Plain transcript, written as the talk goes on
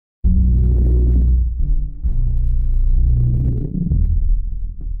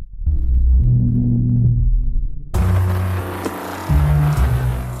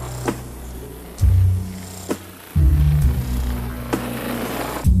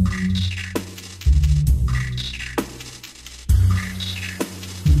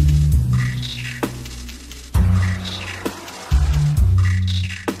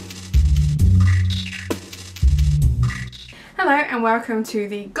and welcome to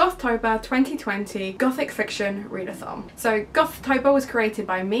the Gothtober 2020 Gothic Fiction Readathon. So Gothtober was created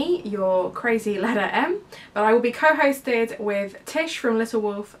by me, your crazy letter M, but I will be co-hosted with Tish from Little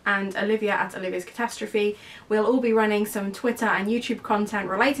Wolf and Olivia at Olivia's Catastrophe. We'll all be running some Twitter and YouTube content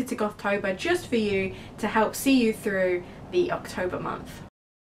related to Gothtober just for you to help see you through the October month.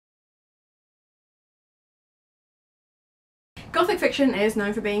 Gothic fiction is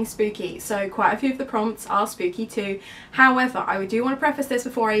known for being spooky, so quite a few of the prompts are spooky too. However, I do want to preface this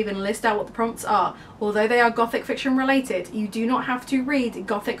before I even list out what the prompts are. Although they are Gothic fiction related, you do not have to read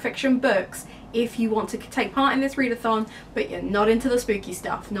Gothic fiction books if you want to take part in this readathon, but you're not into the spooky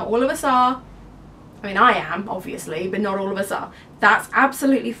stuff. Not all of us are. I mean, I am, obviously, but not all of us are. That's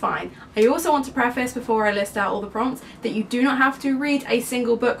absolutely fine. I also want to preface before I list out all the prompts that you do not have to read a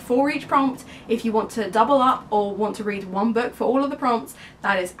single book for each prompt. If you want to double up or want to read one book for all of the prompts,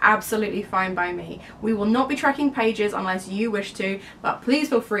 that is absolutely fine by me. We will not be tracking pages unless you wish to, but please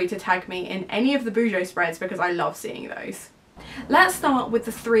feel free to tag me in any of the Bujo spreads because I love seeing those. Let's start with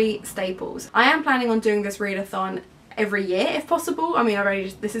the three staples. I am planning on doing this readathon every year if possible. I mean,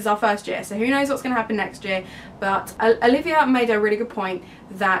 this is our first year, so who knows what's going to happen next year, but Olivia made a really good point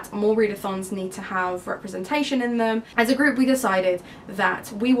that more readathons need to have representation in them. As a group, we decided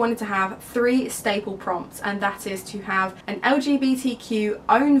that we wanted to have three staple prompts, and that is to have an LGBTQ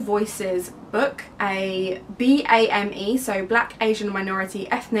own voices book, a BAME, so Black, Asian, Minority,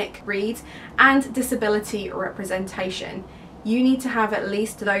 Ethnic read, and disability representation. You need to have at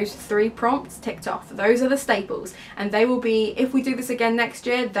least those three prompts ticked off. Those are the staples, and they will be, if we do this again next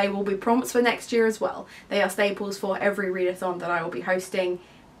year, they will be prompts for next year as well. They are staples for every readathon that I will be hosting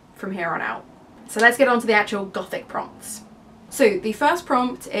from here on out. So let's get on to the actual Gothic prompts. So the first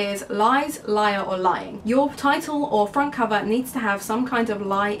prompt is lies, liar or lying. Your title or front cover needs to have some kind of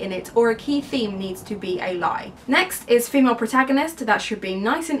lie in it, or a key theme needs to be a lie. Next is female protagonist. That should be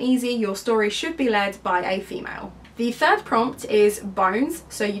nice and easy. Your story should be led by a female. The third prompt is bones,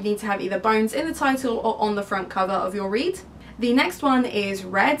 so you need to have either bones in the title or on the front cover of your read. The next one is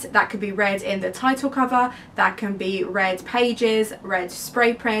red. That could be red in the title cover, that can be red pages, red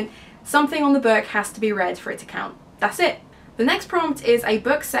spray print. Something on the book has to be red for it to count. That's it. The next prompt is a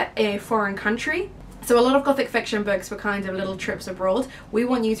book set in a foreign country. So a lot of Gothic fiction books were kind of little trips abroad. We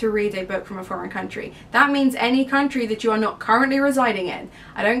want you to read a book from a foreign country. That means any country that you are not currently residing in.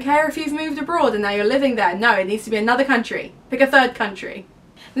 I don't care if you've moved abroad and now you're living there. No, it needs to be another country. Pick a third country.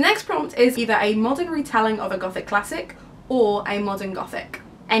 The next prompt is either a modern retelling of a Gothic classic or a modern Gothic.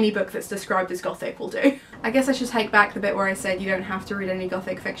 Any book that's described as Gothic will do. I guess I should take back the bit where I said you don't have to read any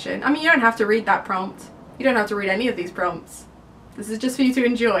Gothic fiction. I mean, you don't have to read that prompt. You don't have to read any of these prompts. This is just for you to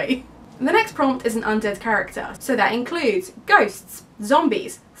enjoy. The next prompt is an undead character, so that includes ghosts,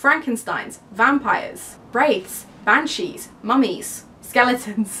 zombies, Frankensteins, vampires, wraiths, banshees, mummies,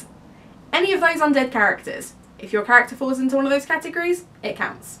 skeletons. Any of those undead characters. If your character falls into one of those categories, it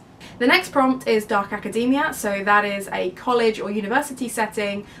counts. The next prompt is dark academia, so that is a college or university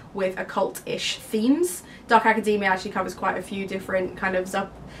setting with occult-ish themes. Dark academia actually covers quite a few different kind of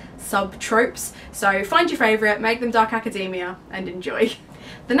sub-tropes, so find your favourite, make them dark academia, and enjoy.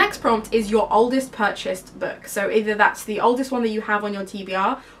 The next prompt is your oldest purchased book, so either that's the oldest one that you have on your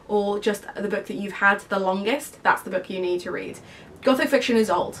TBR or just the book that you've had the longest. That's the book you need to read. Gothic fiction is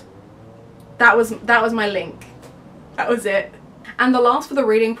old. That was my link. That was it. And the last for the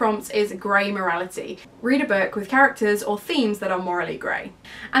reading prompts is grey morality. Read a book with characters or themes that are morally grey.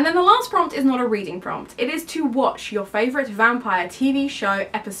 And then the last prompt is not a reading prompt. It is to watch your favourite vampire TV show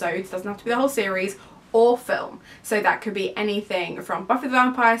episodes, doesn't have to be the whole series, or film. So that could be anything from Buffy the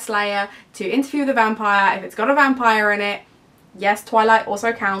Vampire Slayer to Interview with the Vampire if it's got a vampire in it. Yes, Twilight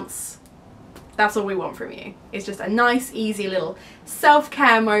also counts. That's all we want from you. It's just a nice, easy little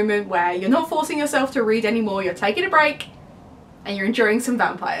self-care moment where you're not forcing yourself to read anymore, you're taking a break and you're enjoying some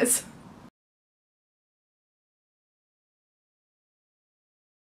vampires.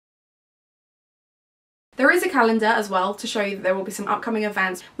 There is a calendar as well to show you that there will be some upcoming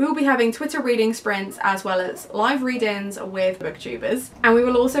events. We will be having Twitter reading sprints as well as live read-ins with booktubers, and we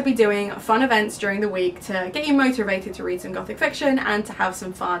will also be doing fun events during the week to get you motivated to read some Gothic fiction and to have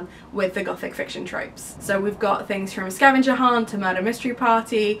some fun with the Gothic fiction tropes. So we've got things from scavenger hunt to murder mystery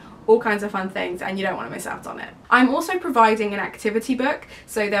party, all kinds of fun things, and you don't want to miss out on it. I'm also providing an activity book,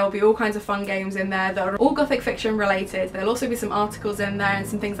 so there will be all kinds of fun games in there that are all Gothic fiction related. There'll also be some articles in there and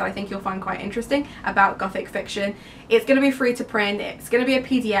some things that I think you'll find quite interesting about Gothic fiction. It's going to be free to print, it's going to be a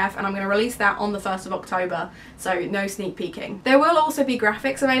PDF, and I'm going to release that on the 1st of October, so no sneak peeking. There will also be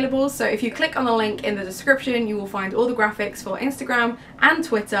graphics available, so if you click on the link in the description, you will find all the graphics for Instagram and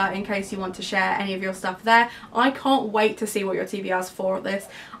Twitter in case you want to share any of your stuff there. I can't wait to see what your TBR's for at this.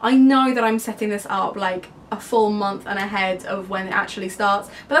 I know that I'm setting this up like a full month and ahead of when it actually starts,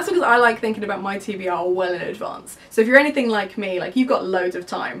 but that's because I like thinking about my TBR well in advance. So if you're anything like me, like, you've got loads of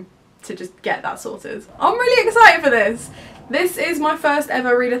time to just get that sorted. I'm really excited for this. This is my first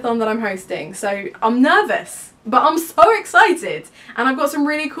ever readathon that I'm hosting, so I'm nervous, but I'm so excited. And I've got some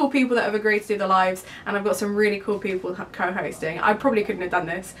really cool people that have agreed to do the lives, and I've got some really cool people co-hosting. I probably couldn't have done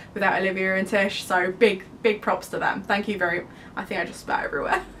this without Olivia and Tish, so big props to them. Thank you very, I think I just spat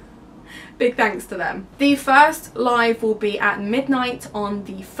everywhere. Big thanks to them. The first live will be at midnight on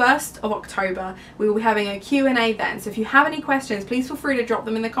the 1st of October. We will be having a Q&A then, so if you have any questions, please feel free to drop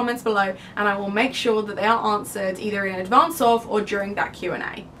them in the comments below, and I will make sure that they are answered either in advance of or during that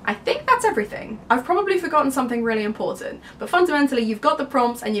Q&A. I think that's everything. I've probably forgotten something really important, but fundamentally you've got the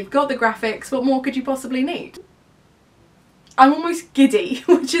prompts and you've got the graphics. What more could you possibly need? I'm almost giddy,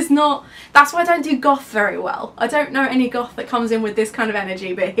 which is not... That's why I don't do goth very well. I don't know any goth that comes in with this kind of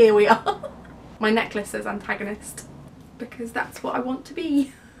energy, but here we are. My necklace says antagonist, because that's what I want to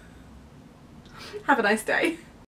be. Have a nice day.